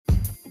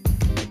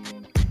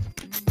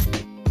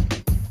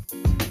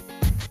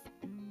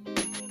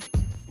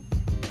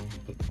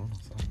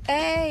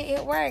Hey,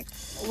 it worked.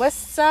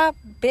 What's up,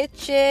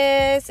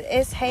 bitches?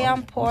 It's Hey,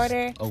 I'm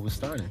Porter. We're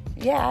starting.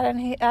 Yeah, I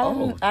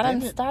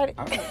didn't start it.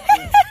 Right.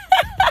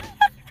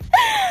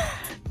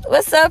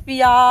 What's up,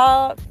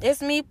 y'all?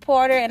 It's me,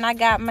 Porter, and I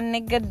got my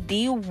nigga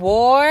D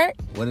Ward.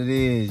 What it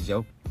is,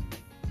 yo?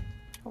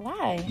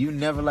 Why? You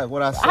never like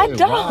what I say. I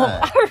don't. Why?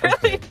 I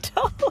really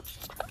don't.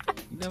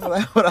 You never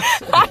like what I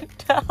say. I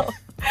don't.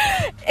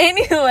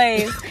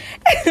 Anyways,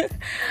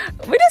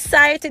 we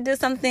decided to do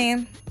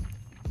something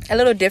a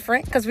little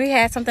different because we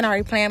had something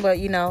already planned, but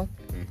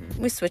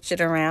we switched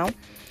it around.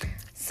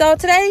 So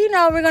today,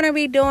 we're going to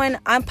be doing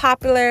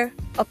Unpopular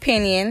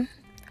Opinion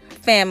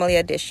Family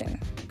Edition.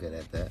 Good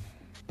at that.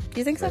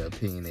 You think so?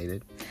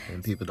 Opinionated,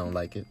 and people don't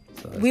like it.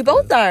 So we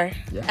both are,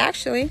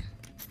 actually.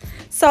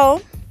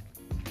 So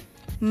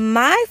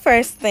my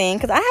first thing,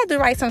 because I had to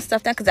write some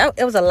stuff down because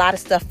it was a lot of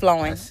stuff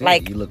flowing.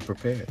 Like, you look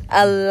prepared.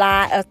 A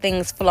lot of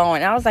things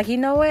flowing. I was like, you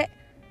know what?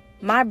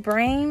 My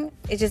brain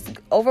is just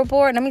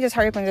overboard. Let me just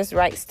hurry up and just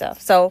write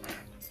stuff. So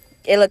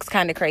it looks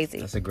kind of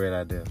crazy. That's a great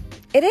idea.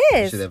 It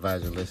is. You should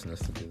advise your listeners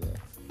to do that.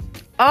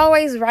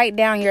 Always write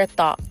down your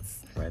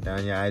thoughts. Write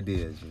down your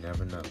ideas. You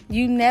never know.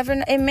 You never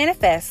know. It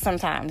manifests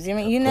sometimes. You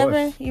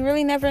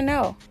really never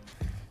know.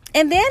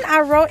 And then I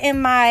wrote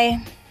in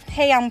my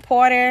Hey, I'm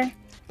Porter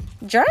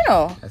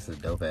journal. That's a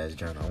dope ass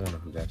journal. I wonder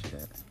who got you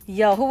that.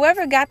 Yo,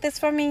 whoever got this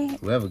for me.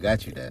 Whoever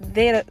got you that.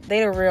 They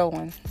the real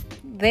one.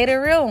 They the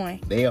real one.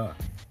 They are.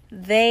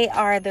 They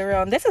are the real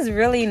one. This is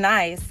really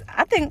nice.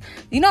 I think,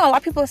 a lot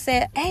of people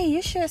said, hey,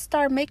 you should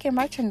start making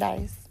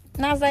merchandise.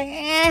 And I was like,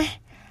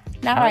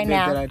 not right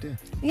now. Good idea.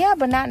 Yeah,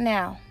 but not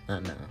now.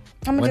 Not now.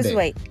 I'm going to just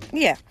wait.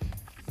 Yeah.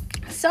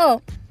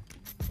 So,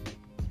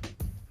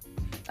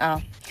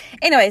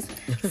 anyways,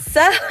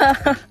 so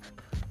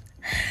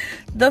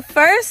the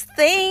first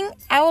thing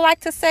I would like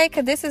to say,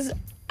 because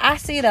I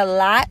see it a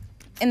lot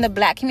in the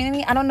Black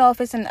community. I don't know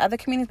if it's in other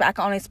communities, but I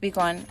can only speak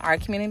on our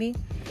community.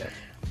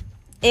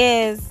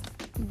 Is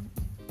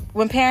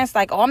when parents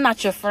like, oh, I'm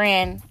not your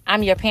friend,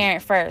 I'm your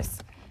parent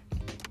first.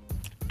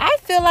 I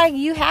feel like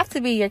you have to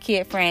be your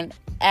kid friend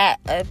at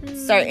a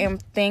certain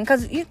thing.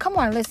 Because come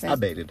on, listen. I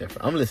beg to differ.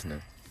 I'm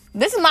listening.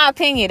 This is my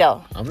opinion,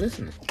 though. I'm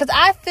listening. Because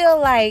I feel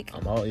like...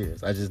 I'm all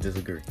ears. I just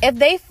disagree. If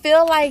they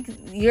feel like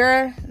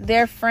you're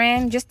their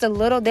friend just a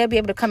little, they'll be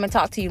able to come and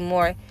talk to you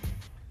more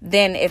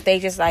than if they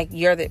just like,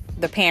 you're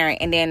the parent,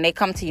 and then they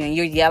come to you and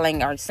you're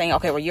yelling or saying,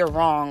 okay, well, you're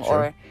wrong.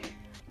 Sure.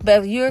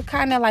 But if you're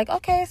kind of like,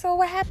 okay, so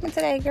what happened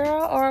today,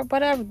 girl? Or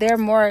whatever. They're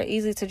more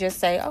easy to just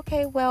say,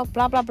 okay, well,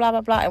 blah, blah, blah,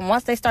 blah, blah. And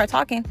once they start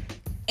talking,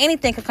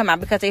 anything could come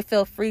out because they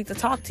feel free to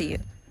talk to you.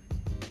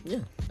 Yeah,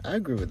 I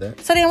agree with that.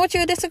 So then what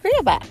you disagree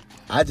about?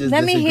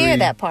 Let me hear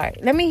that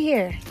part. Let me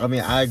hear. I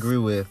mean, I agree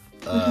with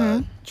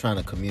trying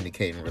to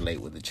communicate and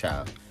relate with the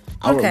child.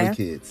 I work with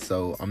kids,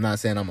 so I'm not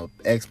saying I'm an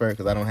expert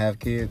because I don't have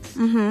kids.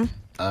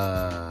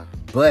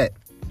 But,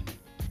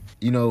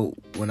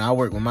 when I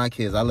work with my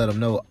kids, I let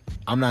them know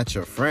I'm not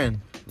your friend.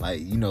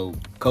 Like,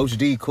 Coach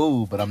D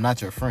cool, but I'm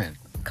not your friend.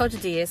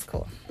 Coach D is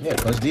cool. Yeah,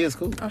 Coach D is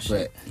cool. Oh,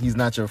 shit. But he's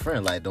not your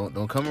friend. Like,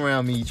 don't come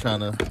around me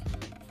trying to,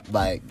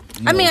 like... it's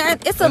a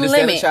limit.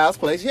 Understand the child's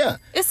place, yeah.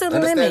 It's a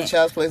limit. Understand the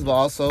child's place, but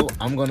also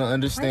I'm going to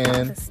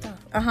understand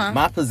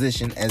my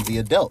position as the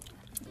adult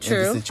in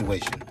the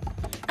situation.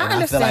 And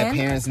I feel like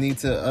parents need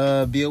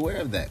to be aware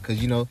of that. Because,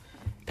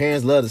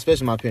 parents love,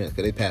 especially my parents,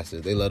 because they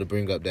pastors, they love to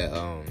bring up that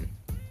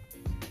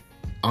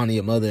honor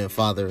your mother and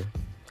father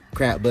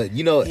crap. But, at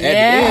the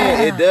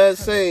end, it does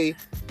say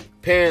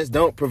parents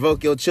don't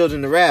provoke your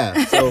children to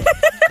wrath. So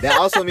that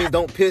also means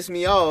don't piss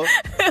me off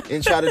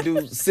and try to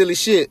do silly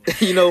shit,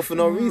 for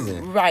no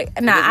reason. Right.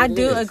 Now, I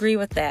do agree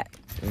with that.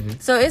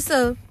 So it's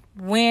a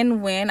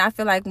win-win. I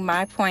feel like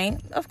my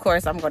point, of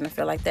course, I'm going to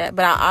feel like that.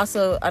 But I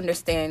also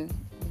understand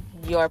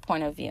your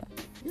point of view.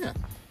 Yeah.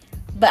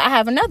 But I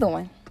have another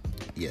one.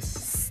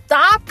 Yes.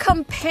 Stop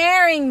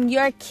comparing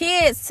your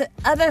kids to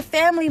other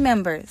family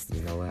members.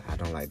 You know what? I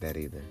don't like that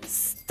either.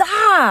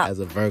 Stop. As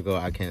a Virgo,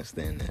 I can't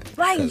stand that.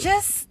 Like,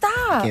 just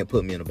stop. You can't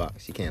put me in a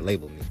box. You can't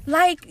label me.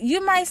 Like,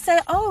 you might say,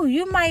 oh,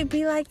 you might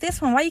be like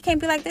this one. Why you can't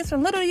be like this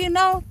one? Little you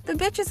know, the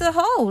bitch is a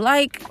hoe.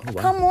 Like,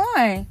 come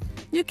on.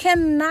 You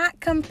cannot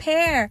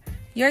compare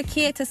your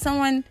kid to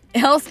someone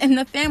else in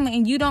the family,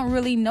 and you don't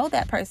really know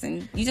that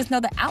person. You just know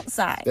the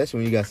outside. Especially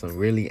when you got some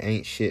really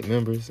ain't shit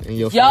members in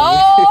your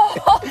family.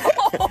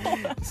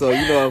 So,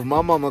 if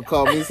my mama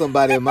called me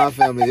somebody in my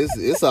family,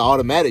 it's an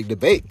automatic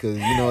debate. Because,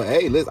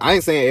 hey, listen, I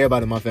ain't saying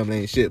everybody in my family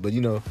ain't shit, but,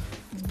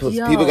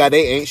 people got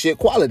their ain't shit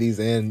qualities,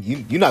 and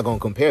you're not going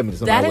to compare me to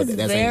somebody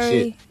that ain't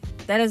shit.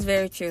 That is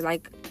very true.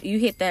 Like, you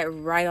hit that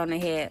right on the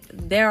head.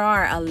 There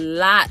are a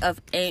lot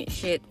of ain't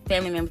shit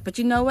family members, but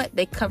you know what?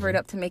 They cover it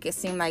up to make it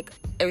seem like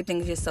everything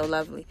is just so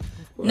lovely.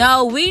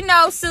 No, we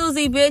know,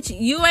 Susie, bitch,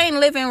 you ain't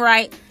living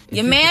right.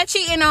 Your man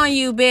cheating on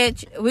you,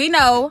 bitch. We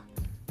know.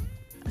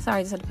 Sorry,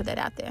 I just had to put that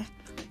out there.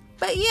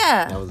 But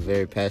yeah. That was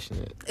very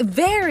passionate.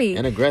 Very.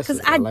 And aggressive.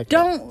 Because I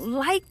don't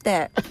like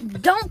that.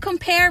 Don't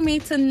compare me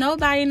to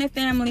nobody in the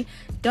family.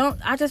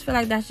 I just feel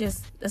like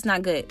that's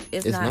not good.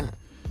 It's not.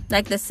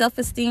 Like, the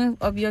self-esteem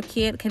of your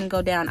kid can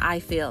go down, I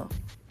feel.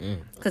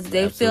 Because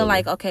they feel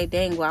like, okay,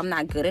 dang, well, I'm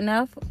not good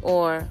enough.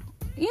 Or,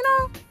 you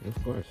know.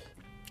 Of course.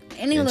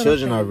 And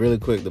children are really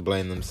quick to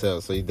blame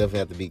themselves. So you definitely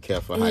have to be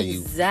careful how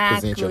you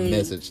present your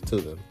message to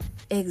them.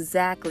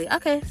 Exactly.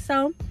 Okay,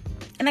 so,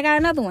 and I got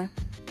another one.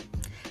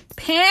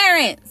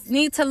 Parents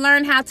need to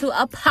learn how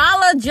to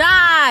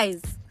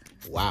apologize.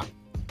 Wow.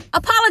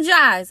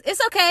 Apologize.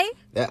 It's okay.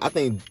 I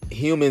think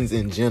humans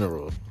in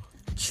general.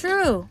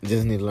 True.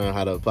 Just need to learn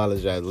how to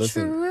apologize.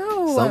 Listen.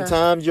 True.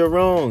 Sometimes you're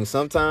wrong.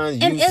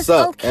 Sometimes you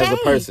suck as a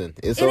person.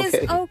 It's okay.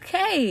 It's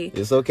okay.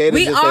 It's okay to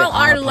we just all say,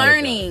 are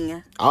learning.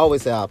 I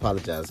always say I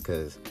apologize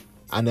because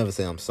I never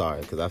say I'm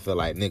sorry because I feel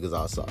like niggas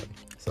are sorry.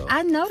 So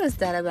I noticed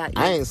that about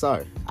you. I ain't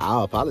sorry.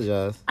 I'll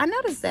apologize. I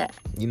noticed that.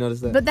 You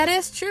noticed that? But that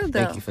is true,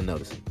 though. Thank you for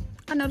noticing.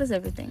 I notice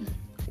everything.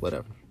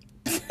 Whatever.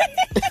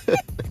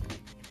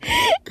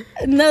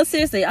 No,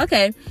 seriously.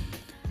 Okay.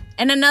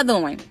 And another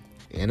one.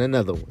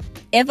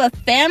 If a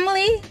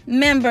family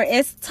member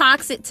is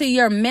toxic to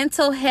your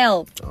mental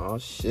health. Oh,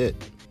 shit.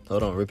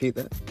 Hold on. Repeat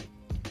that.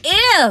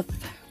 If.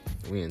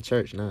 We in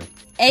church now.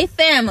 A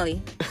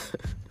family.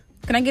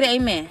 Can I get an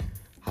amen?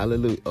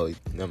 Hallelujah. Oh,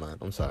 never mind.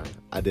 I'm sorry.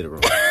 I did it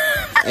wrong.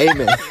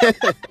 Amen.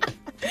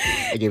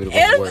 I gave it a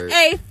wrong word.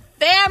 If a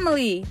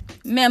family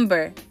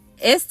member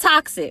is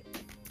toxic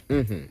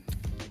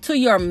to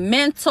your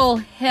mental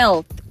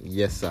health.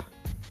 Yes, sir.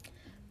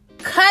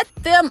 Cut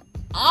them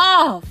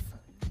off.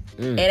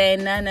 It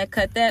ain't nothing to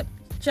cut that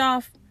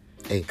off.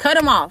 Hey, cut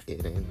them off.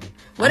 It ain't.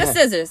 With the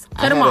scissors.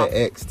 Cut them off. I had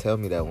an ex tell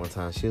me that one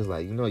time. She was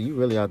like, you know, you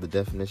really are the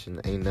definition.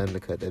 Ain't nothing to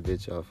cut that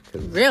bitch off.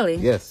 Really?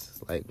 Yes.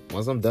 Like,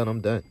 once I'm done,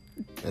 I'm done.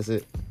 That's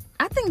it.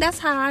 I think that's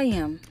how I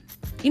am.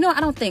 You know,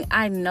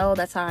 I know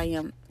that's how I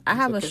am. I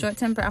have a short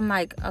temper. I'm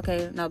like,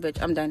 okay, no,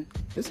 bitch, I'm done.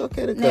 It's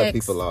okay to cut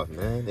people off,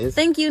 man.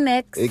 Thank you,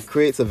 next. It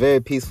creates a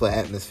very peaceful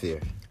atmosphere.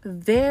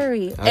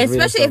 Very.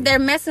 Especially if they're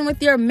messing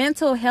with your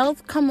mental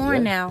health. Come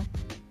on now.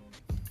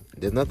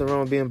 There's nothing wrong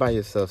with being by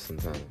yourself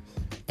sometimes.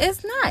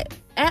 It's not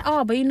at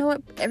all. But you know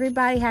what?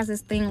 Everybody has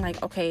this thing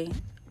like, okay,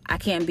 I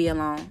can't be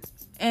alone.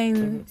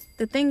 And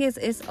the thing is,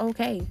 it's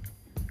okay.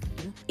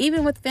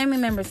 Even with family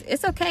members,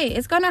 it's okay.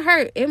 It's going to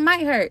hurt. It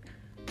might hurt.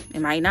 It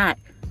might not.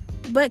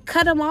 But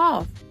cut them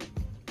off.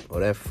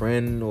 Or that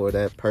friend or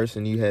that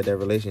person you had that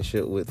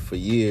relationship with for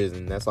years,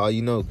 and that's all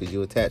you know because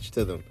you're attached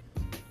to them.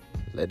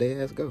 Let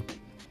their ass go.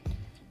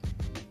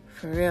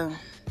 For real.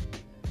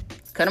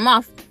 Cut them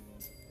off.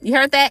 You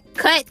heard that?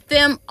 Cut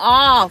them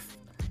off.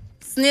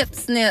 Snip,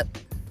 snip.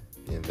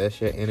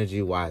 Invest your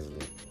energy wisely.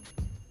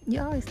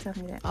 You always tell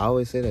me that. I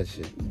always say that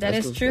shit.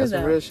 That's true, that's though.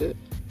 That's real shit.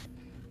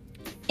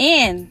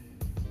 And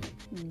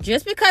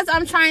just because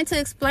I'm trying to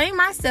explain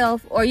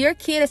myself or your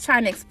kid is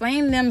trying to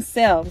explain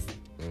themselves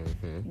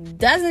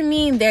doesn't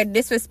mean they're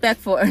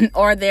disrespectful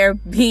or they're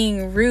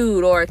being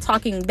rude or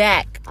talking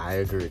back. I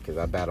agree because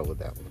I battle with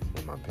that one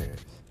with my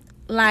parents.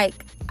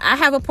 Like, I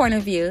have a point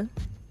of view.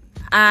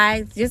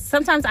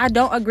 Sometimes I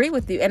don't agree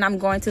with you, and I'm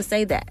going to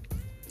say that.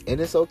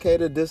 And it's okay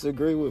to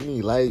disagree with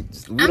me. Like,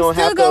 we I'm don't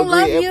still have to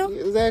gonna agree. Love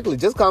you. Exactly.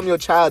 Just call me your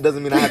child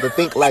doesn't mean I have to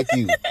think like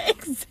you.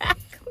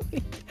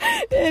 Exactly.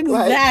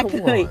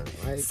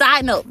 Like,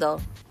 Side note, though.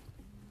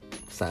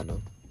 Side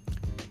note.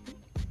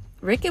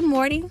 Rick and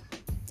Morty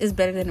is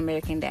better than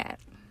American Dad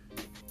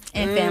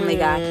and Family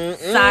Guy.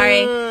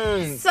 Sorry.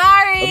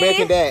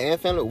 American Dad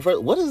and Family.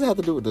 What does it have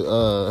to do with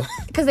the?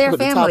 Because they're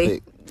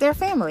family. They're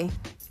family.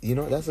 You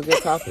know, that's a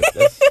good topic.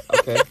 That's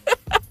okay.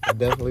 It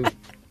definitely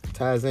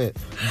ties in.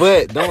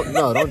 But don't do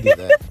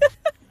that.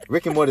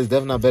 Rick and Morty is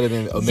definitely not better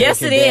than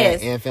American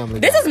Dad and Family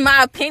Guy. This is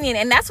my opinion,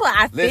 and that's what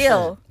I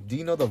feel. Do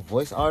you know the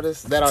voice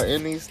artists that are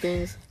in these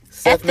things?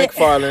 Seth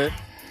MacFarlane,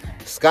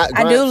 Scott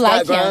Grimes. I do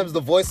like Grimes, him.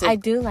 The voice of, I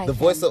do like the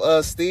voice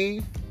of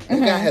Steve. That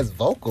guy has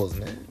vocals,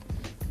 man.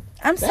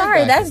 I'm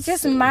sorry, that's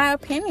just my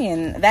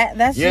opinion.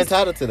 That's you're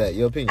entitled to that.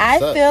 Your opinion. I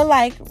feel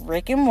like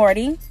Rick and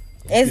Morty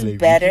is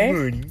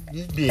better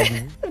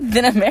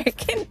than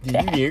American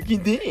Dad.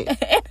 American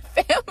Dad.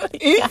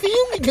 And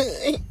Family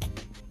Guy.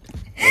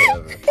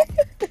 Whatever.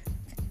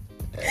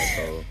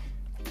 Asshole.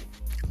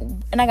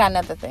 And I got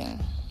another thing.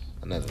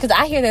 Because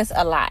I hear this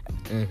a lot.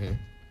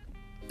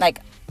 Like,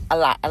 a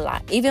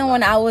lot. Even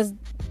when I was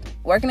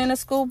working in a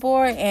school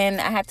board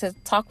and I had to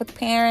talk with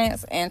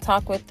parents and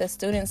talk with the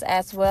students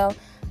as well,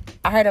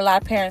 I heard a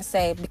lot of parents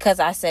say, because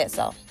I said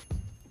so.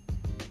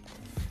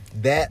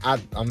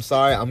 I'm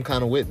sorry, I'm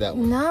kind of with that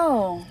one.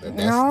 No.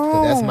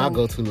 That's my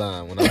go-to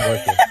line when I'm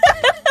working.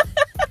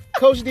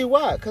 Coach D,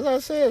 why? Because I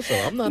said so.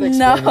 I'm not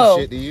explaining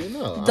shit to you.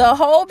 No. The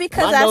whole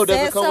because I said so. My no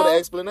doesn't come with an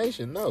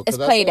explanation. No. It's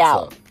played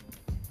out.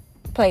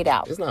 Played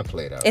out. It's not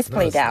played out. It's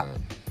played out.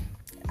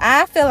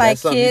 I feel like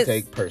kids. You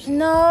take personally.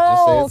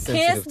 No,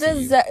 kids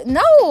deserve.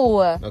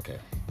 No. Okay.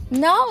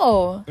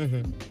 No.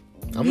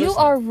 You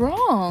are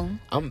wrong.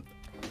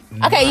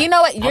 Okay, you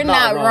know what? You're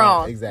not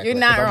wrong. Exactly. You're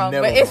not wrong.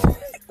 But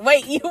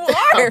wait, you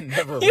are. I'm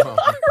never wrong.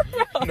 Are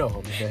wrong. No,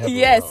 I'm never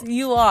yes, wrong.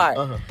 you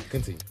are.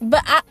 Continue.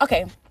 But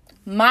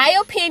my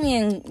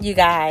opinion, you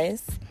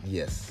guys.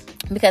 Yes.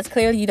 Because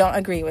clearly you don't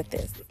agree with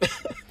this.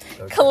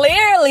 Okay.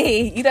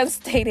 Clearly, you done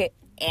stated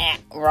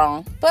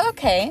wrong. But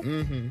okay.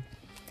 Mm-hmm.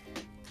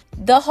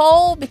 The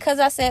whole because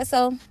I said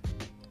so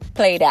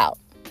played out.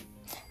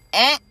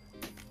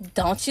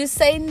 Don't you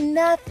say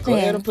nothing. Go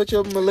ahead and put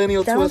your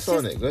millennial twist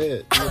on it. Go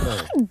ahead.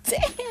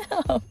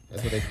 Damn.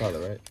 That's what they call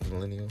it, right?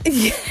 Millennial?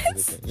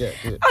 Yes. Yeah,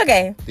 do it.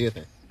 Okay. Do your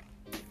thing.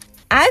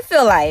 I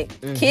feel like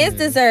kids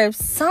deserve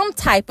some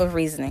type of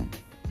reasoning.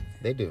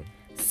 They do.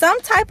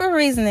 Some type of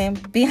reasoning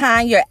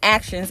behind your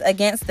actions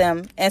against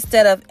them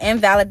instead of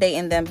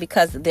invalidating them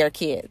because they're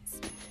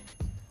kids.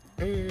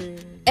 And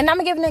I'm going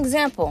to give an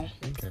example.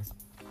 Okay.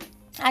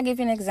 I'll give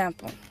you an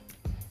example.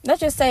 Let's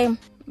just say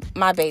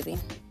my baby.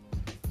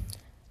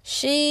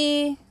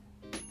 She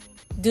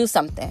do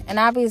something. And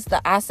obviously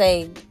I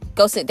say,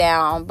 go sit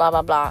down, blah,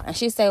 blah, blah. And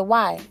she say,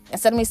 why?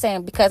 Instead of me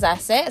saying, because I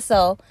said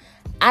so,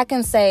 I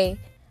can say,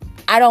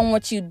 I don't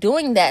want you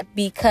doing that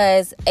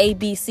because A,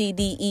 B, C,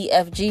 D, E,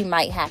 F, G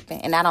might happen.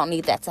 And I don't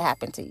need that to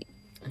happen to you.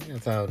 I ain't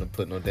got time to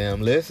put no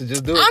damn list.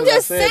 Just do it. I'm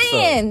just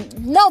saying. So.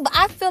 No, but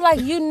I feel like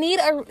you need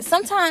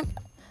sometimes.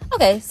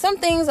 Okay, some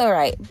things are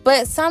right.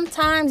 But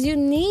sometimes you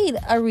need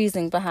a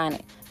reason behind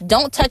it.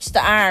 Don't touch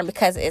the iron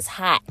because it's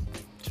hot.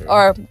 True.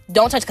 Or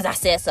don't touch because I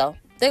said so.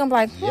 They're going to be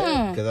like,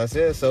 Yeah, because I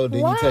said so.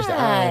 Then you touch the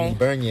iron, you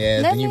burn your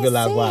ass, then you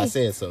realize why I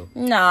said so.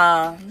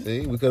 Nah.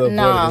 See, we could have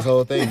avoided this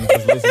whole thing. You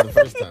just listened the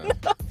first time.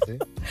 See?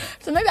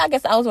 So maybe I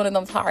guess I was one of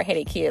those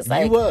hard-headed kids.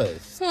 Like, you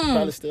was.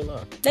 Probably still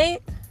are. Damn.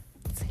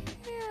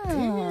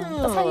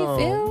 That's how you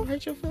feel?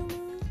 Hurt your feelings?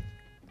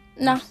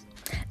 No.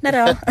 Not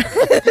at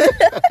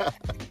all.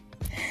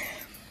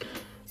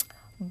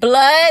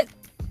 Blood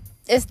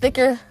is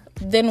thicker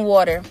than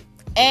water.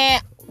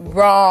 And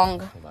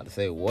wrong. I'm about to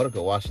say water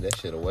could wash that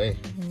shit away.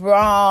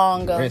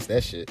 Wrong. Rinse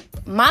that shit.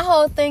 My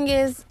whole thing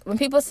is when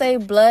people say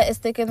blood is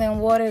thicker than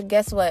water,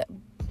 guess what?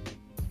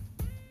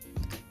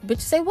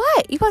 Bitch, say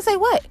what? You gonna say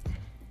what?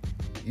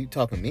 You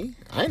talking to me?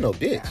 I ain't no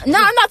bitch. No,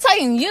 I'm not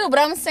telling you, but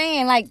I'm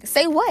saying like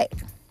say what?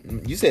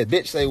 You said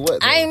bitch, say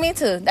what? Though? I ain't mean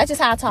to. That's just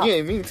how I talk. You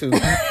ain't mean to.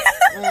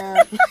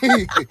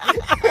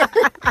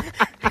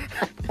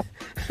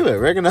 You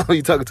recognize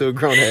you talking to a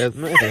grown ass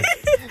man.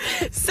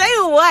 Say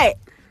what?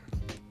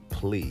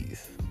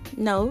 Please.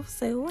 No,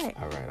 say what?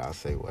 All right, I'll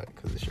say what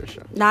because it's your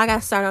show. Now I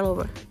gotta start all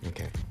over.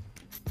 Okay.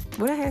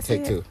 What I had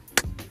Take two.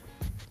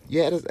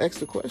 Yeah, that's an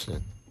extra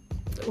question.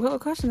 What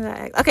question did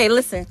I ask? Okay,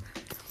 listen.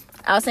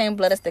 I was saying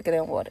blood is thicker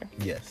than water.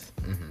 Yes.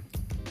 Mm-hmm.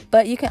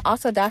 But you can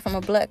also die from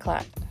a blood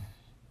clot.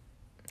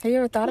 Have you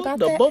ever thought about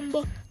that?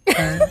 Bomba.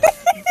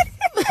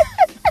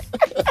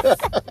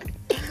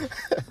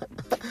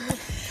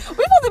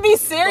 We're supposed to be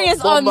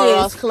serious on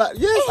this.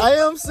 Yes, I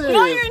am serious.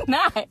 No, you're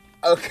not.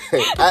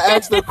 Okay, I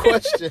asked a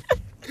question,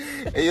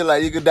 and you're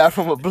like, you could die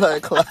from a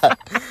blood clot.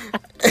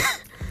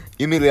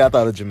 Immediately, I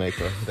thought of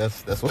Jamaica.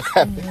 That's what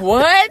happened.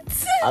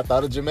 What? I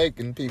thought of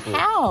Jamaican people.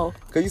 How?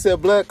 Because you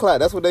said blood clot.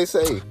 That's what they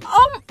say.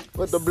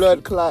 What the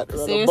blood clot?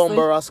 Or the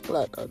bomba ras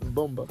clot? Or the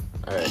bomba.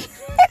 All right.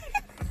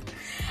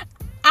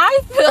 I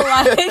feel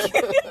like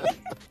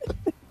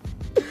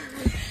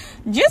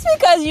just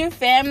because you're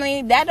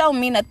family, that don't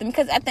mean nothing.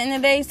 Because at the end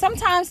of the day,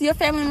 sometimes your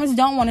family members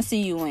don't want to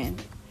see you win,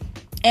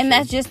 and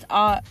that's just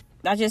a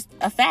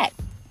fact.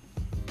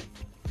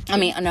 I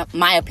mean,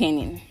 my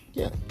opinion.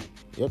 Yeah,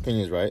 your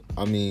opinion is right.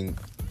 I mean,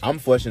 I'm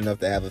fortunate enough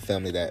to have a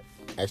family that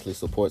actually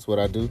supports what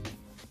I do.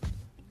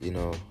 You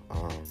know,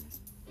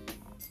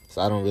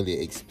 so I don't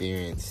really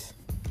experience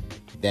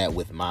that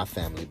with my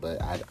family,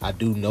 but I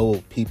do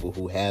know people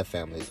who have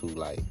families who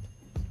like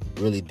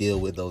really deal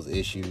with those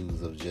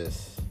issues of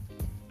just,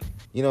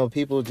 you know,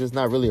 people just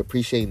not really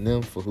appreciating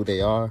them for who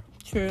they are.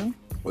 True.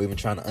 Or even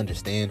trying to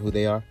understand who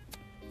they are.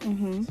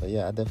 Mm-hmm. So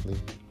yeah, I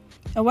definitely.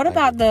 And what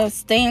about the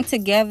staying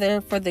together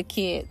for the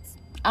kids?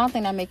 I don't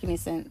think that make any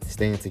sense.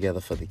 Staying together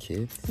for the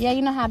kids? Yeah,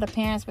 you know how the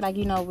parents be like,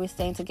 you know, we're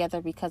staying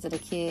together because of the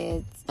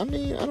kids. I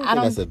mean, I don't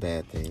think that's a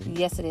bad thing.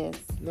 Yes, it is.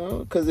 No,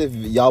 because if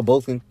y'all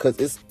both can, because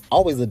it's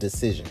always a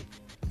decision.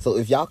 So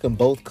if y'all can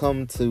both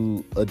come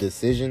to a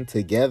decision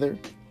together,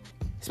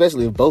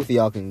 especially if both of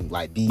y'all can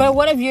like be. But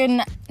what if you're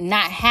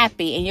not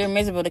happy and you're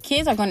miserable? The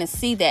kids are going to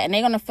see that and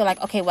they're going to feel like,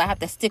 okay, well, I have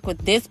to stick with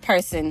this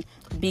person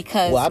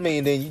because. Well, I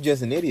mean, then you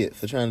just an idiot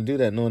for trying to do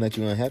that, knowing that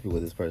you're unhappy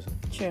with this person.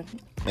 True.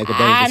 Make a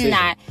better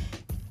decision.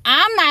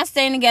 I'm not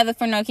staying together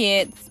for no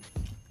kids.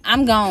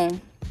 I'm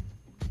gone.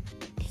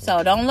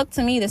 So don't look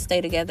to me to stay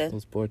together.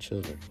 Those poor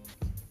children.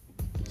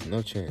 There's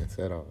no chance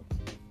at all.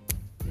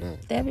 None.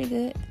 That'd be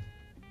good.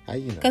 How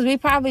you know? Because we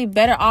probably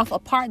better off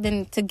apart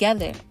than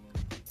together.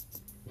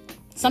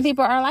 Some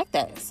people are like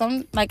that.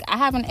 Some, like I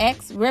have an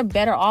ex, we're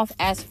better off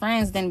as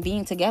friends than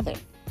being together.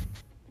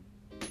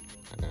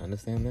 I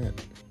understand that.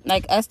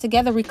 Like us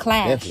together, we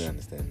clash. Definitely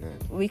understand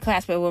that. We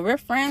clash, but when we're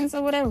friends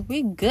or whatever,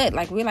 we good.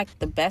 Like we're like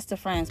the best of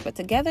friends. But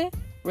together,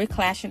 we're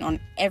clashing on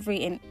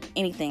every and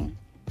anything.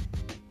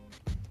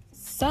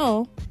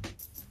 So,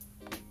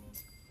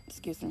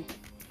 excuse me,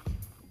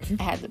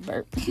 I had to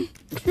burp.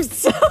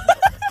 So,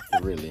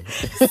 really?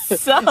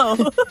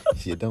 So,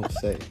 you don't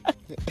say.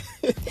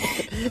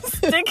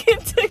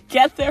 Sticking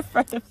together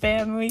for the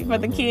family, for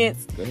the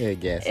kids. Go ahead,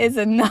 Gas. Is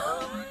a no.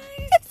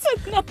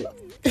 No.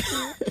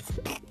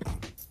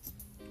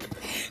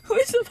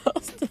 We're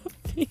supposed to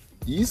be.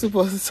 You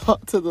supposed to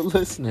talk to the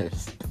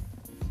listeners.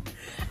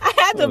 I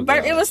had to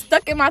burp. It was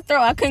stuck in my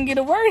throat. I couldn't get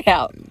a word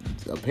out.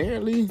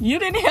 Apparently. You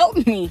didn't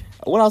help me.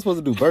 What I was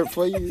supposed to do? Burp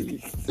for you?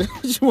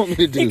 What you want me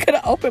to do? You could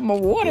have opened my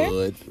water.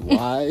 Good.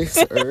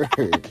 Wiser.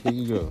 Here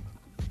you go.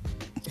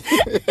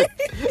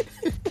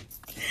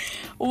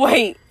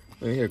 Wait.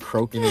 I hear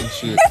croaking and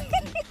shit.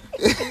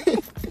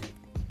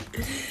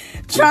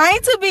 Trying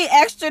to be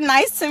extra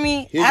nice to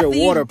me. Here's your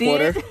water,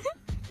 Porter.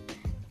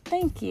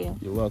 Thank you.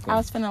 You're welcome. I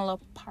was feeling a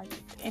little parched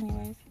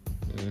anyways.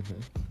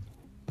 Mm-hmm.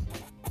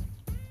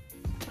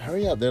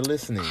 Hurry up, they're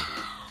listening.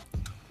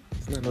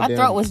 My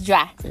throat was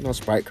dry. Ain't no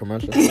Sprite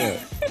commercial.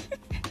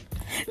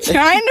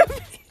 Trying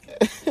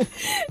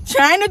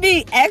to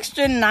be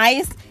extra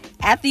nice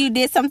after you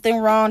did something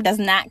wrong does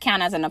not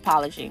count as an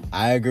apology.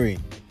 I agree.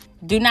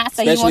 Do not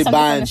say especially you want something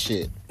buying from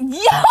shit.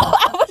 Yo,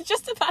 I was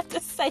just about to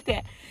say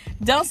that.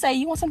 Don't say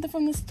you want something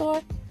from the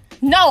store.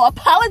 No,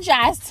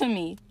 apologize to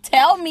me.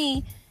 Tell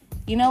me,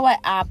 you know what?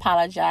 I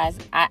apologize.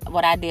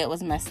 What I did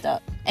was messed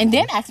up. And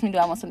then ask me, do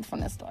I want something from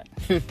the store?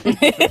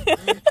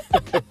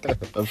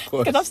 Of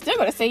course. Because I'm still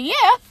going to say yeah.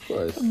 Of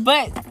course.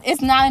 But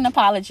it's not an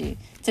apology.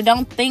 So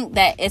don't think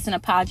that it's an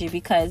apology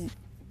because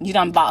you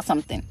done bought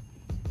something.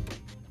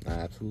 I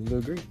absolutely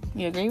agree.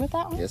 You agree with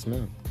that one? Yes,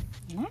 ma'am.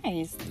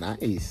 Nice.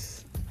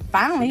 Nice.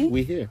 Finally.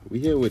 We here. We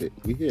here with it.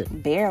 We here.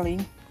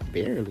 Barely.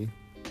 Barely.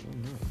 Oh,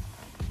 no.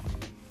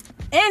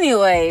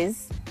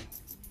 Anyways.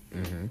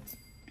 Mm-hmm.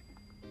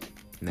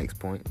 Next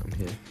point. I'm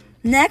here.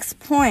 Next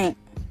point.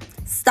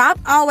 Stop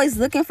always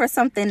looking for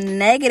something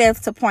negative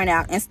to point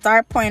out and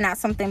start pointing out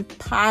something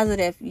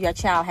positive your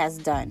child has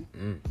done.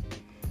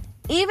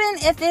 Even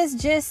if it's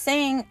just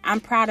saying, I'm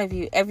proud of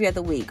you every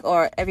other week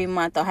or every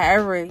month or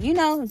however,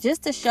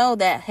 just to show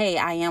that, hey,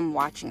 I am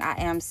watching. I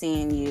am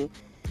seeing you.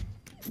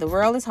 The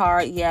world is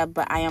hard, yeah,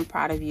 but I am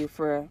proud of you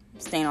for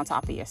staying on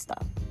top of your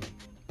stuff.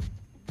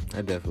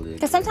 I definitely agree.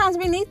 Because sometimes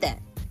we need that.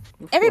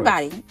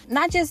 Everybody,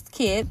 not just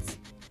kids,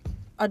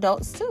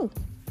 adults too.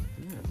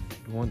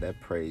 You want that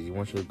praise. You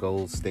want your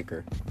gold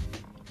sticker.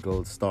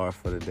 Gold star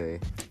for the day.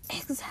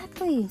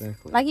 Exactly.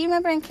 Like you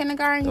remember in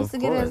kindergarten, you used to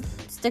get a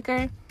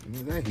sticker.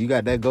 Exactly. You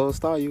got that gold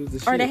star, you was the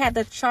shit. Or they had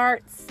the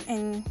charts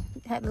and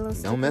had the little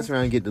sticker. Don't mess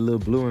around and get the little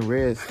blue and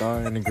red star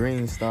and the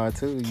green star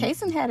too.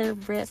 Kason had a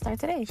red star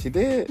today. She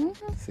did?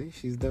 Mm-hmm. See,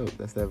 she's dope.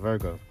 That's that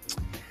Virgo.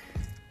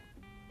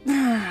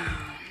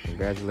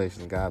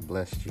 Congratulations. God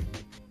blessed you.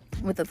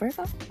 With a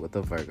Virgo? With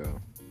a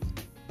Virgo.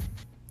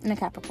 And a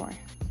Capricorn.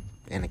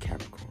 And a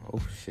Capricorn. Oh,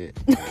 shit.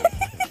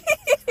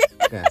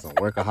 Got some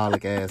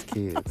workaholic ass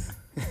kids.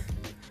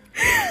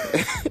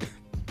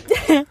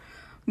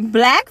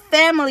 Black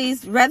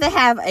families rather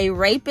have a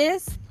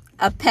rapist,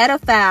 a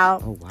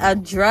pedophile, a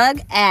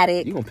drug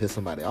addict, you gonna piss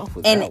somebody off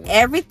with and that one.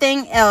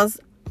 Everything else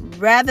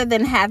rather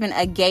than having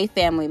a gay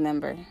family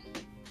member.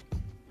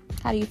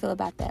 How do you feel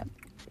about that?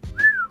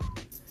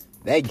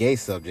 That gay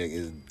subject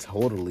is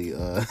totally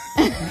I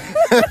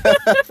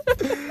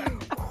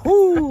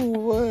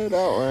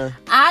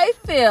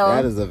feel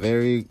that is a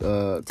very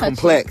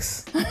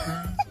complex.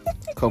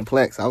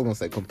 Complex. I was gonna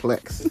say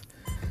complex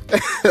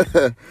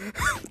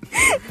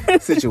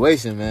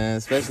situation, man.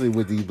 Especially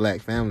with these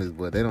black families,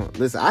 but they don't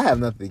listen. I have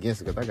nothing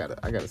against it because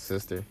I got a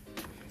sister.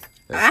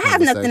 I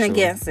have nothing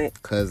against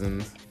it.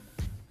 Cousins,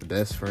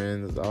 best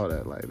friends, all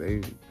that. Like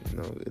they,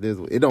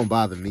 it don't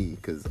bother me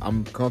because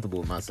I'm comfortable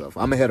with myself.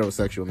 I'm a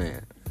heterosexual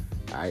man.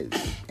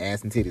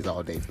 Ass and titties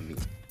all day for me.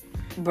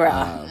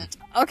 Bruh.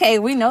 Okay,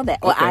 we know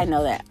that. Well, I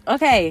know that.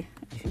 Okay,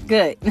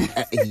 good.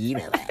 You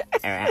know that.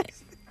 All right.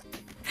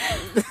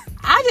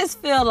 I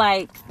just feel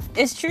like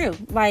it's true.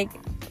 Like,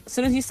 as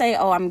soon as you say,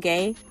 oh, I'm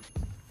gay,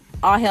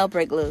 all hell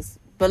break loose.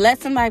 But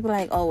let somebody be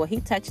like, oh, well, he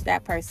touched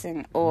that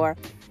person or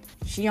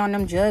she on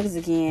them drugs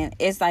again.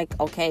 It's like,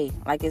 okay.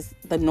 Like, it's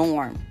the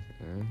norm.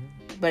 Mm-hmm.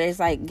 But it's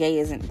like gay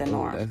isn't the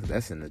norm.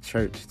 That's in the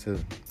church, too.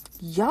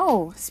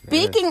 Yo,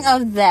 speaking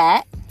of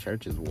that.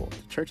 Church is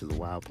a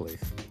wild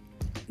place.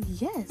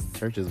 Yes.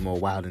 Church is more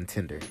wild than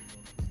Tinder.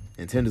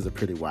 And Tinder's a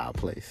pretty wild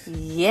place.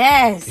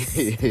 Yes.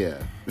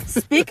 Yeah.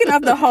 Speaking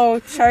of the whole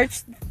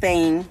church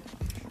thing,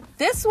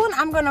 this one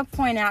I'm going to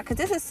point out because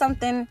this is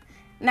something,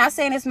 not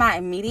saying it's my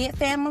immediate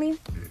family,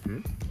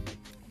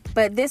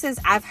 but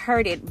I've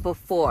heard it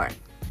before.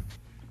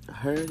 I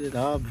heard it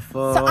all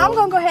before. So I'm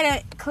going to go ahead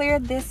and clear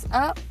this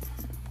up.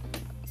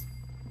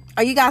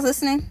 Are you guys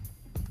listening?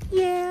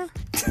 Yeah.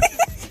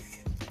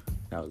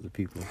 That was the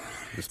people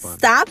responding.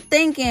 Stop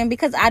thinking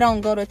because I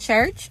don't go to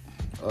church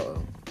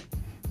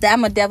that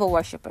I'm a devil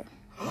worshiper.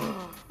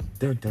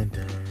 Dun, dun,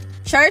 dun.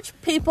 Church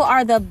people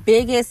are the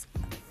biggest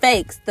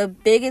fakes, the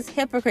biggest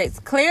hypocrites.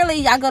 Clearly,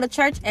 y'all go to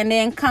church and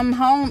then come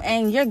home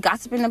and you're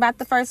gossiping about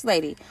the first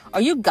lady. Or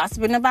you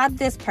gossiping about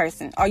this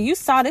person. Or you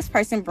saw this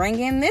person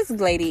bring in this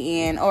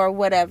lady in or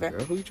whatever.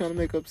 Girl, who you trying to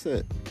make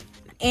upset?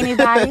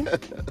 Anybody.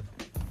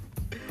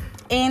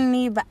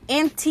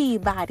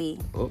 Antibody.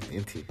 Oh,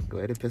 NT. Go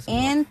ahead and piss him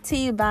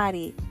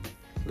Antibody.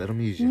 Let him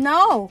use you.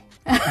 No.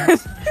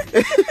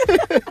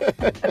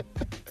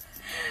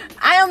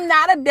 I am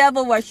not a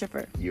devil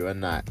worshiper. You are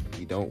not.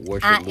 You don't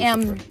worship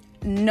Lucifer.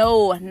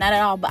 No, not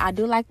at all. But I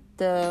do like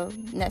the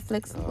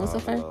Netflix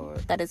Lucifer. Lord.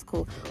 That is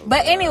cool.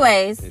 But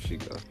anyways, here she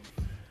go.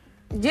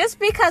 Just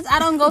because I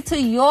don't go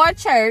to your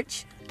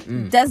church,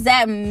 it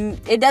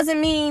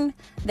doesn't mean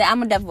that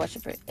I'm a devil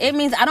worshiper. It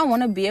means I don't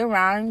want to be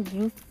around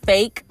you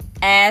fake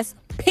ass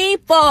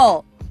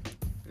people.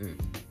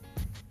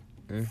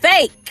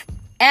 Fake.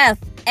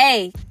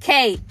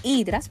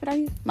 F-A-K-E. Did I spit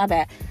on you? My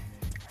bad.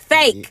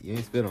 Fake. You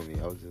ain't spit on me.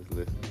 I was just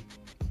listening.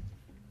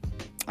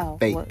 Oh,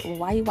 fake. Well,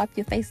 why you wipe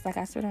your face like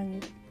I spit on you?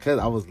 Because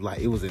I was like,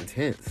 it was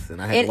intense,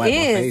 and I had to wipe my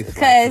face.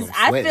 Because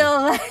I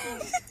feel like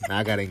now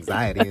I got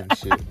anxiety and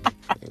shit.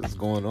 What's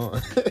going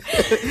on?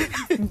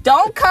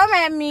 Don't come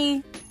at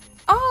me.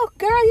 Oh,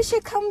 girl, you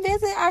should come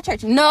visit our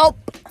church. Nope.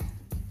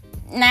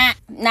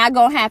 Not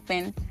gonna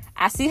happen.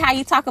 I see how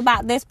you talk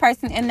about this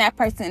person and that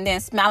person, and then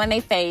smile in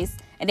their face,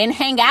 and then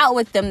hang out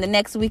with them the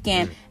next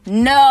weekend.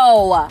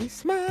 No. They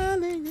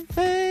smile in your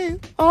face.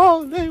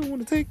 Oh, they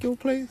want to take your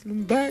place.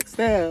 Them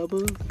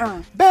backstabbers.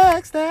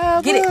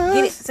 Backstabbers. Get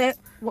it. Say it.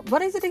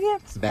 What is it again?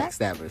 It's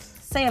backstabbers.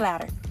 Say it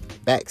louder.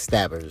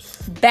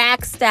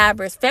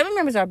 Backstabbers. Family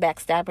members are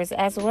backstabbers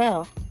as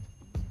well.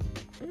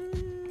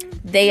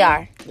 They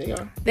are.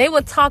 They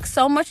will talk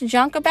so much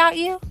junk about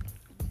you.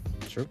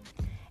 True.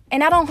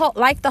 And I don't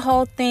like the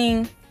whole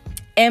thing.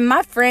 And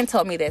my friend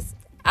told me this.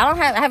 I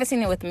haven't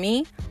seen it with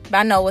me, but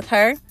I know with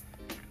her.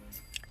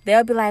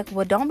 They'll be like,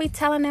 well, don't be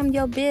telling them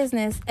your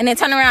business. And then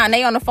turn around,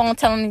 they on the phone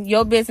telling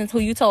your business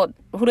who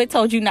they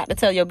told you not to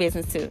tell your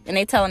business to. And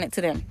they telling it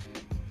to them.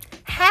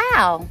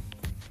 How?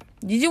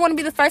 Did you want to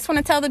be the first one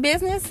to tell the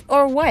business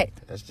or what?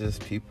 That's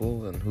just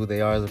people and who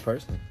they are as a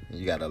person.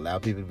 You got to allow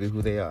people to be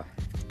who they are.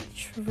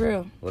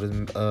 True. What's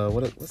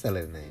that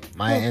lady's name?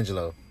 Maya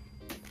Angelou.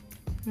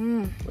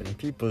 When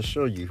people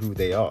show you who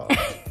they are,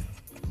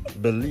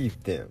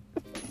 believe them.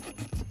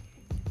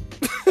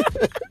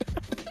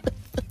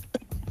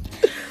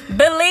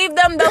 Believe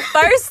them the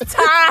first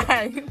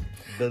time.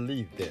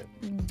 Believe them.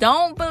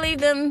 Don't believe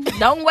them.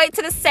 Don't wait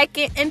to the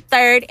second and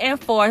third and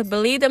fourth.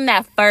 Believe them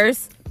that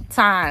first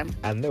time.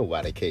 I know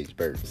why they cage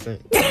birds sing.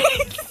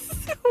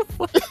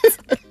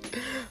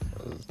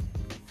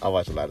 I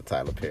watch a lot of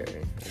Tyler Perry.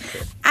 Okay.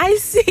 I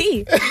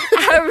see.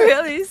 I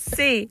really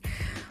see.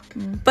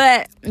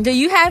 But do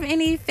you have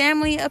any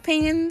family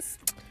opinions?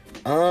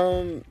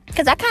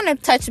 Because I kind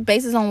of touch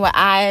bases on what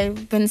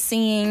I've been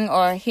seeing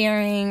or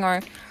hearing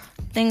or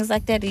things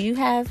like that. Do you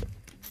have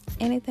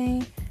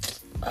anything?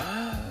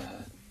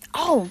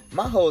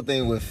 My whole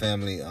thing with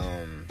family,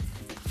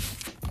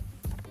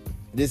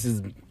 this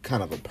is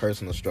kind of a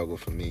personal struggle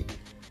for me.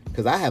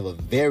 Because I have a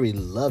very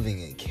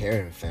loving and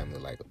caring family.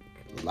 Like,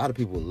 a lot of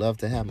people would love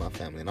to have my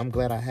family, and I'm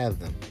glad I have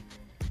them.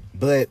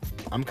 But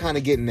I'm kind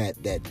of getting that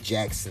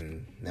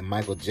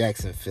Michael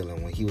Jackson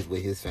feeling when he was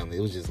with his family.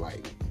 It was just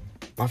like,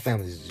 my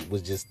family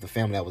was just the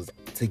family that was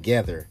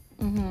together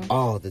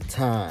all the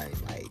time.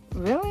 Like,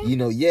 really? You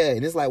know, yeah.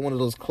 And it's like one of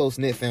those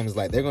close-knit families.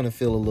 Like, they're going to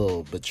feel a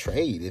little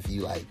betrayed if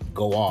you, like,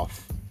 go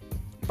off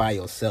by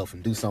yourself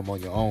and do something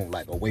on your own,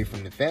 like, away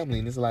from the family.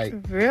 And it's like,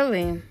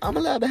 really? I'm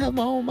allowed to have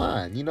my own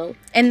mind, you know?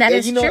 And that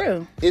is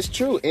true. It's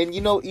true. And,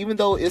 you know, even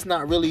though it's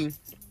not really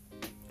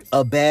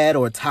a bad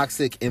or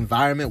toxic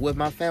environment with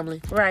my family,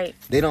 right?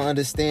 They don't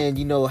understand,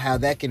 you know, how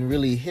that can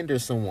really hinder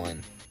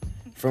someone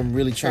from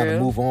really trying to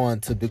move on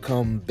to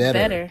become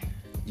better.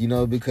 You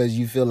know, because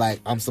you feel like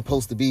I'm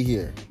supposed to be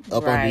here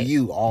up under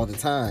you all the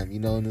time, you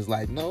know, and it's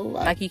like, no,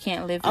 like you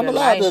can't live I'm your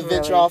allowed life, to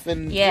venture off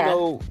and, you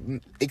know,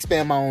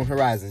 expand my own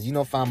horizons, you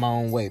know, find my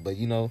own way. But,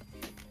 you know,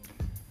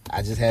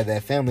 I just had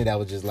that family that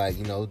was just like,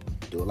 you know,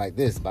 do it like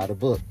this, by the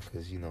book,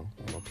 because, you know,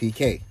 I'm a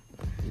PK.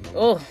 You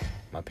know,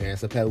 my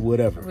parents have had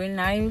whatever. We're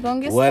not even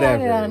going to get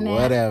started on that.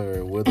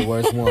 Whatever. We're the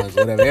worst ones.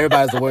 Whatever.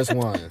 Everybody's the worst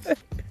ones.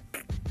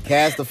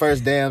 Cast the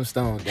first damn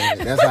stone,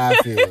 damn it. That's how I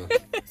feel.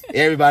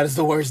 Everybody's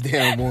the worst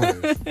damn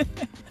ones.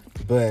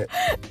 But,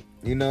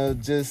 you know,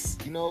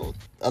 just, you know,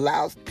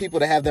 allow people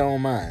to have their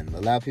own mind.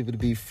 Allow people to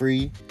be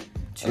free.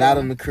 True. Allow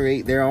them to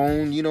create their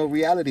own, you know,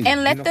 reality.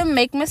 And let them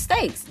make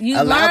mistakes.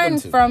 You learn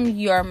from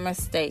your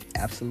mistakes.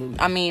 Absolutely.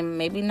 I mean,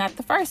 maybe not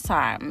the first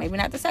time. Maybe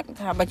not the second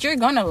time. But you're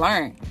going to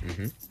learn.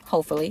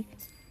 Hopefully.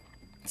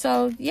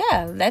 So,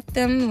 yeah, let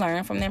them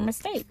learn from their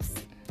mistakes.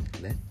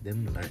 Let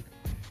them learn.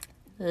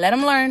 Let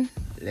them learn.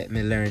 Let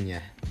me learn,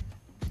 yeah.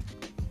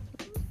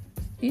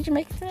 Did you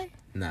make it today?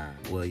 Nah,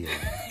 well, yeah,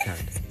 kind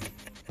of.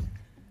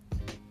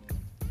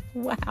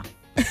 Wow.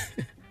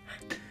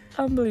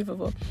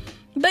 Unbelievable.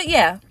 But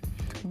yeah,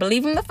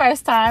 believe him the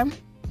first time.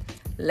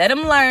 Let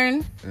him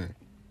learn.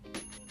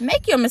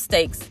 Make your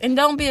mistakes. And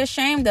don't be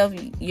ashamed of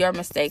your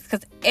mistakes.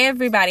 Because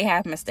everybody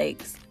has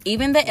mistakes.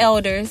 Even the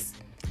elders.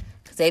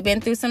 Because they've been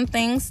through some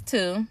things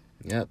too.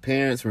 Yeah,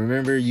 parents,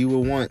 remember you were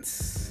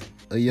once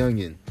a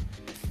youngin'.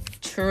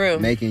 True.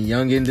 Making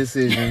youngin'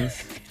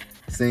 decisions.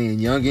 Saying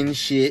youngin'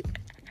 shit.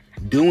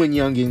 Doing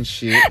youngin'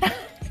 shit.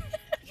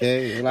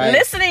 Okay, like,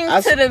 listening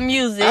to the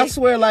music. I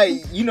swear,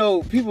 like, you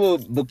know, people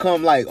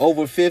become like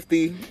over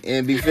 50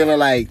 and be feeling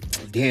like,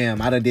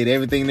 damn, I done did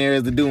everything there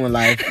is to do in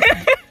life.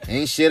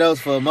 Ain't shit else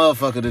for a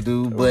motherfucker to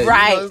do. But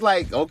right. It's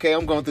like, okay,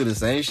 I'm going through the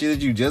same shit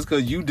as you just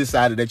because you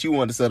decided that you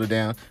want to settle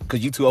down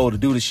because you too old to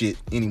do the shit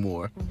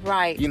anymore.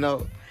 Right. You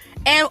know?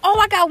 And,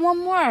 I got one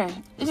more.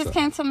 It just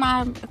came to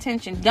my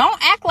attention. Don't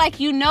act like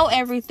you know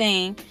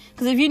everything.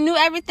 Because if you knew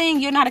everything,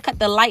 you know how to cut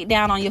the light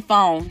down on your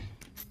phone.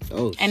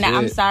 Oh, and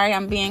I'm sorry,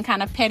 I'm being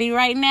kind of petty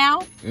right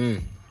now.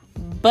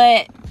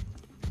 But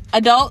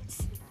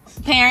adults,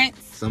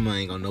 parents. Somebody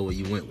ain't gonna know where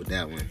you went with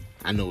that one.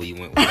 I know where you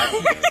went with that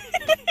one.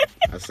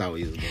 I saw where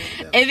you was going with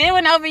that one. If it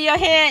went over your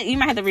head, you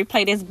might have to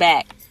replay this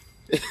back.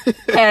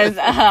 Because,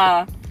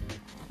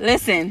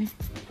 listen,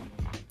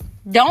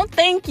 don't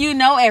think you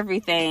know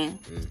everything.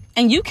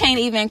 And you can't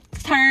even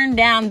turn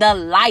down the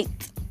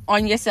light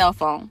on your cell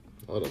phone.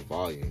 Or the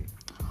volume.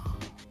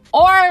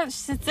 Or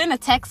send a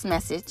text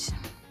message.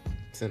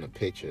 Send a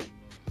picture.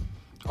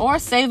 Or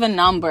save a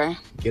number.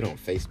 Get on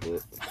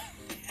Facebook.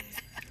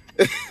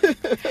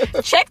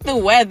 Check the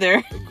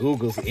weather.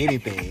 Google's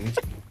anything.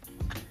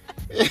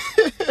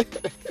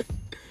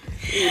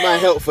 It might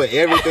help for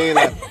everything.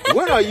 Like,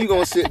 when are you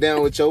gonna sit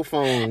down with your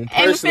phone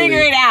personally and figure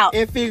it out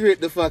and figure it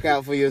the fuck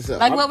out for yourself?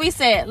 Like what we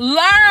said,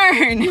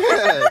 learn.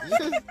 Yeah,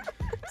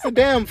 it's a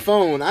damn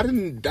phone. I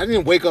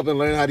didn't wake up and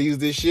learn how to use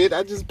this shit.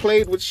 I just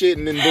played with shit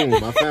and then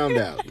boom, I found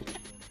out.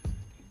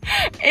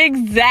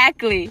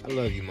 Exactly. I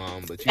love you,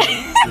 Mom, but you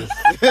just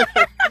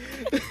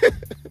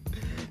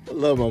I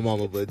love my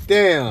mama, but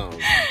damn.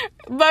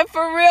 But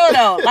for real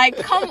though, like,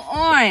 come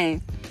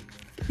on.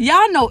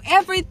 Y'all know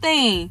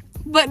everything,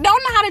 but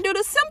don't know how to do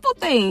the simple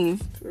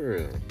things. For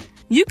real.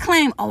 You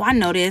claim, I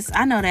know this,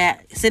 I know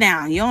that. Sit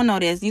down. You don't know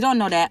this, you don't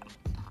know that.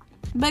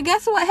 But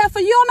guess what, heifer?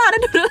 You don't know how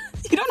to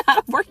you don't know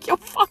how to work your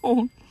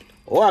phone.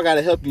 Or I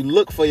gotta help you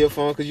look for your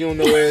phone because you don't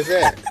know where it's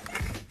at.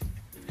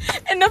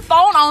 And the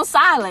phone on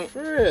silent.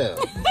 For real.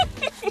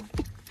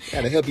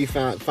 Gotta help you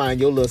find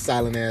your little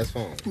silent ass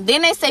phone.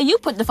 Then they say you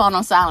put the phone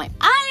on silent.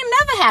 I ain't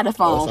never had a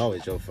phone. It's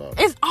always your fault.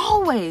 It's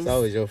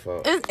always your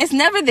fault. It's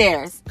never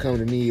theirs. Come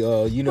to me,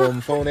 you know where my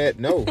phone at?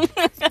 No.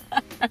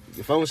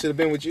 Your phone should have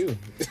been with you.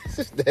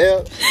 The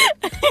hell?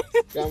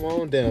 Got my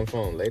own damn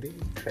phone, lady.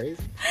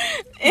 Crazy.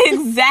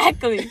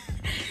 Exactly.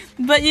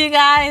 But you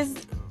guys,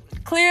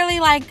 clearly,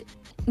 like,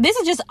 this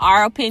is just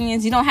our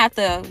opinions. You don't have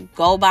to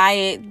go by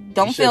it.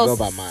 Don't feel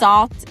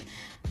soft.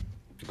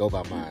 Go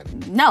by mine.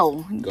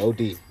 No. Go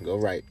D. Go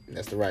right.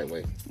 That's the right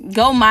way.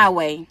 Go my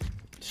way.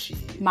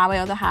 Shit. My way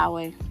or the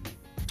highway.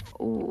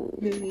 Ooh.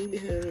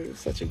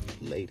 Such a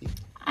lady.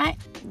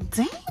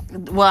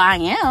 Well, I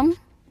am.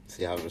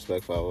 See how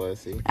respectful I was?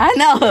 See? I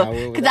know.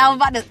 Because I was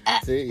about to...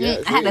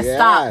 I had to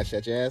stop.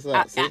 Shut your ass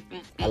up. See?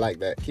 I like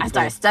that. I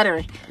started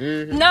stuttering.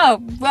 Mm-hmm. No,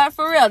 but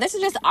for real, this is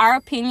just our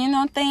opinion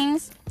on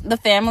things. The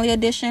family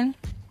edition.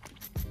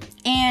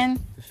 And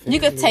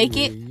you could take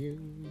it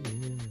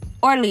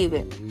or leave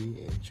it.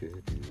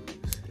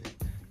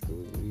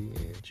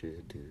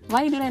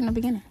 Why you do that in the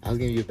beginning? I was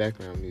giving you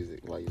background music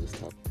while you was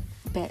talking.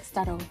 Bet.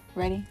 Start over.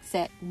 Ready,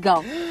 set,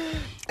 go.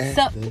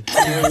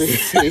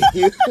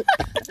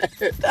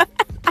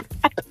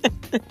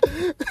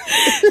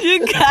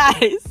 You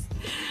guys,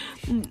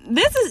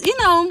 this is,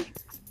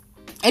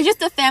 it's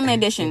just a family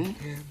edition.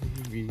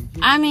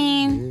 I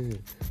mean,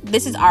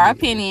 this is our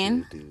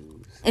opinion.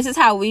 This is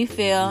how we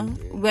feel.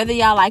 Whether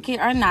y'all like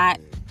it or not,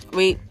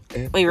 we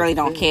really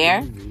don't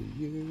care.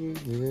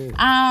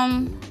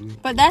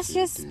 But that's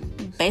just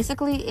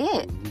basically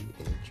it.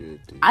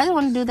 I just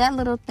want to do that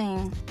little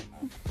thing,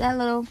 that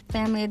little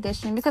family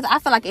edition, because I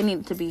feel like it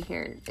needs to be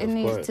heard. It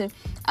needs to.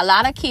 A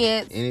lot of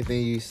kids.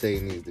 Anything you say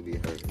needs to be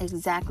heard.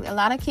 Exactly. A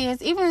lot of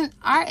kids, even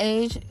our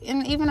age,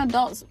 and even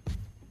adults,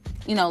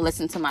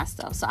 listen to my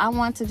stuff. So I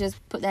want to just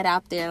put that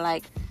out there.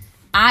 Like,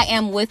 I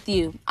am with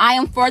you. I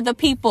am for the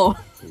people.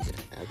 Yeah,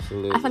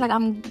 absolutely. I feel like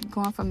I'm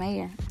going for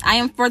mayor. I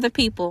am for the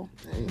people.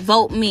 Hey,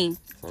 vote me.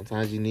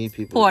 Sometimes you need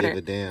people to give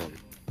a damn.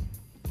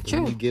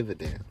 True. You give a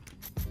damn.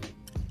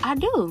 I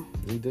do.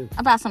 You do.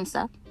 About some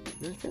stuff.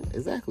 Okay,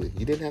 exactly.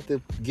 You didn't have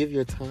to give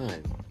your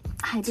time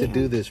to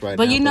do this right now.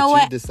 But you know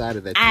what? You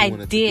decided that you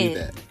wanted to do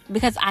that.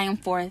 Because I am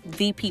for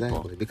the people.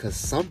 Exactly. Because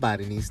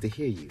somebody needs to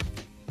hear you.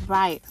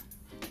 Right.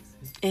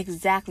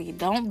 Exactly.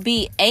 Don't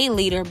be a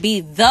leader.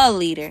 Be the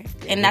leader.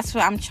 And that's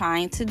what I'm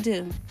trying to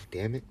do.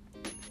 Damn it.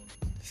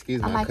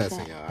 Excuse my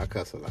cussing, y'all. I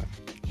cuss a lot.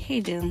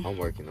 He do. I'm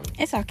working on it.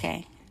 It's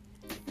okay.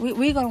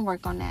 We're going to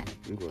work on that.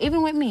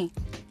 Even with me.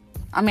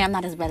 I mean, I'm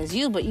not as bad as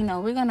you, but,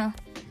 we're going to...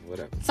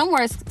 Whatever. Some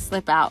words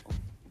slip out.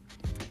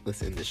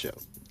 Let's end the show.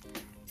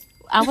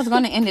 I was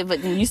going to end it,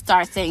 but then you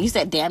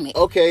said, damn it.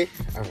 Okay.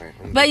 All right.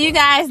 But you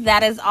guys,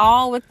 that is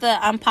all with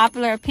the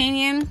unpopular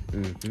opinion.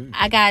 Mm-hmm.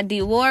 I got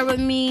D Ward with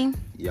me.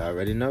 You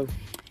already know.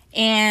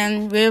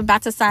 And we're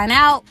about to sign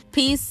out.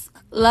 Peace,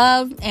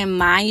 love, and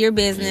mind your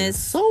business.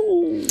 So,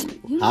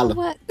 you know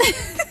what?